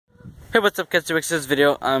Hey, what's up kids? To make this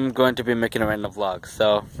video, I'm going to be making a random vlog.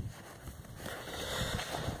 So,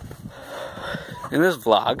 in this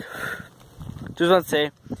vlog, just want to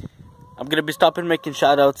say, I'm going to be stopping making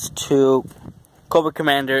shoutouts to Cobra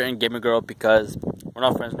Commander and Gamer Girl because we're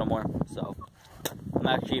not friends no more. So, I'm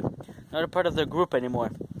actually not a part of their group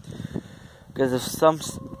anymore. Because there's some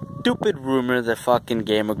stupid rumor that fucking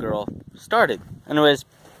Gamer Girl started. Anyways,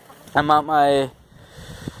 I'm at my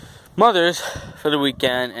mother's for the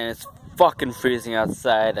weekend and it's fucking freezing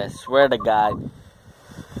outside, I swear to God.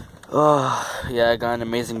 Oh, yeah, I got an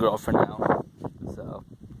amazing girlfriend now. So,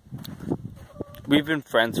 we've been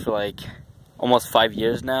friends for like almost 5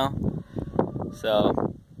 years now.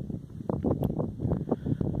 So,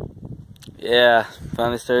 yeah,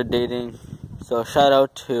 finally started dating. So, shout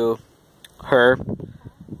out to her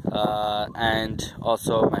and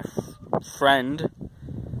also my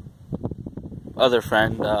other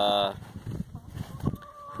friend,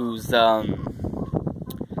 who's her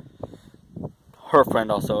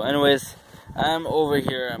friend also. Anyways, I'm over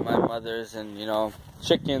here at my mother's and you know,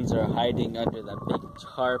 chickens are hiding under that big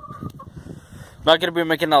tarp. I'm not gonna be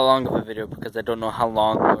making that long of a video because I don't know how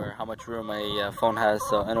long or how much room my phone has.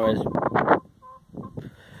 So anyways,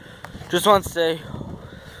 just want to say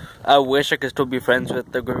I wish I could still be friends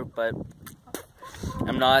with the group, but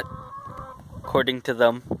I'm not, according to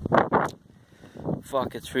them.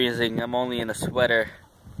 Fuck, it's freezing. I'm only in a sweater.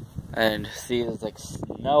 And see, there's like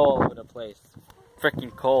snow all over the place.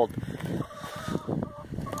 Freaking cold.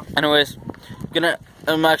 Anyways,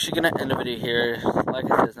 I'm actually gonna end the video here. Like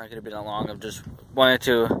I said, it's not gonna be that long. I just wanted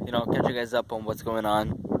to, you know, catch you guys up on what's going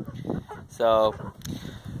on. So,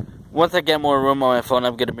 once I get more room on my phone,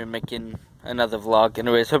 I'm gonna be making another vlog.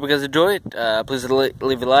 Anyways, hope you guys enjoyed. Please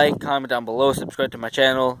leave a like, comment down below, subscribe to my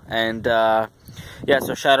channel, and yeah,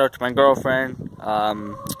 so shout out to my girlfriend.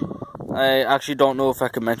 I actually don't know if I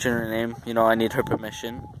could mention her name. You know, I need her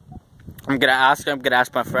permission. I'm gonna ask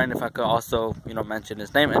my friend if I could also, you know, mention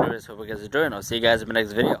his name. Anyways, hope you guys enjoy, and I'll see you guys in my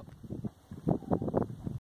next video.